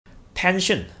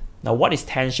tension. Now, what is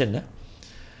tension?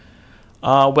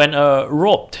 When a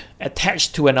rope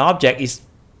attached to an object is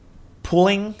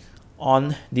pulling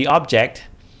on the object,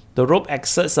 the rope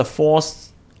exerts a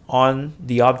force on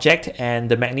the object, and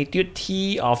the magnitude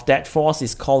T of that force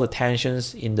is called the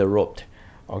tensions in the rope.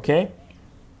 Okay.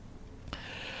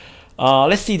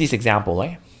 Let's see this example.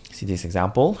 Right? See this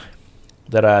example.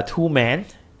 There are two men,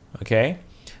 okay,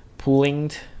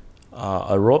 pulling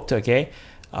a rope. Okay,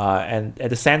 and at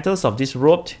the centers of this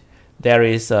rope, there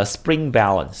is a spring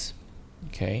balance.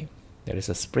 Okay, there is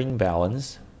a spring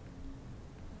balance.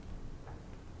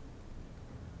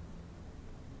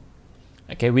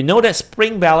 Okay, we know that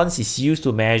spring balance is used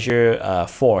to measure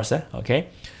force. Okay,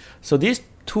 so these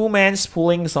two men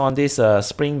pulling on this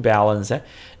spring balance,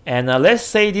 and let's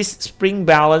say this spring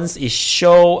balance is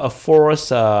show a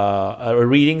force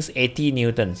readings 80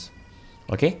 newtons.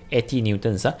 Okay, 80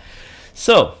 newtons.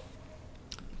 So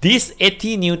this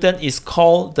 80 newton is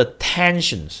called the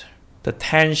tensions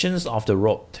of the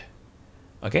rope.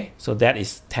 Okay, so that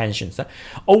is tensions.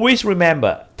 Always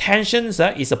remember, tensions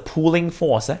is a pulling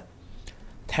force.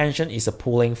 Tension is a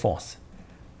pulling force.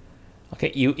 Okay,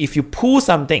 if you pull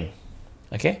something,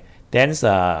 okay, then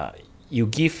you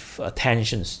give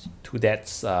tensions to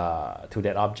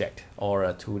that object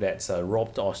or to that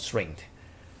rope or string.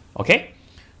 Okay,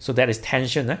 so that is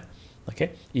tension.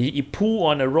 Okay, you pull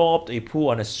on a rope, you pull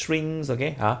on the strings.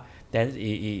 Okay, then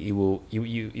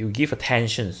you give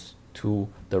tensions to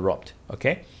the rope.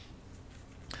 Okay.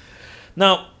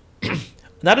 Now,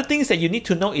 another thing that you need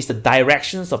to know is the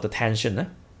directions of the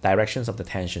tension. Directions of the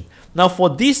tension. Now, for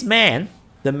this man,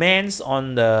 the man's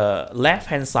on the left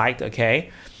hand side. Okay,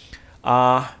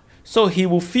 so he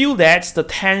will feel that the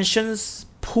tensions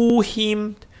pull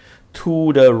him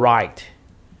to the right.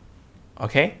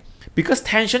 Okay, because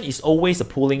tension is always a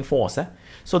pulling force.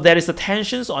 So there is a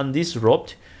tensions on this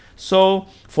rope. So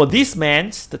for this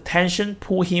man, the tension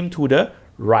pull him to the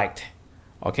right.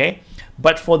 Okay,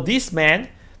 but for this man,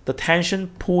 the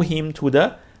tension pull him to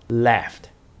the left.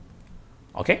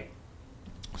 Okay,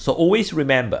 so always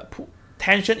remember,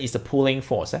 tension is a pulling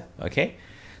force. Okay,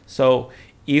 so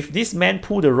if this man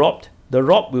pull the rope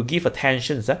will give a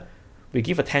tension. We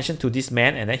give a tension to this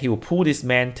man, and then he will pull this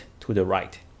man to the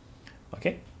right.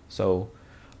 Okay, so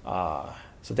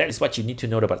so that is what you need to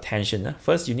know about tension.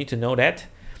 First, you need to know that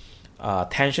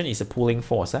tension is a pulling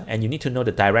force, and you need to know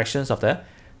the directions of the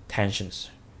tensions.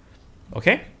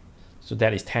 Okay, so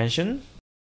that is tension.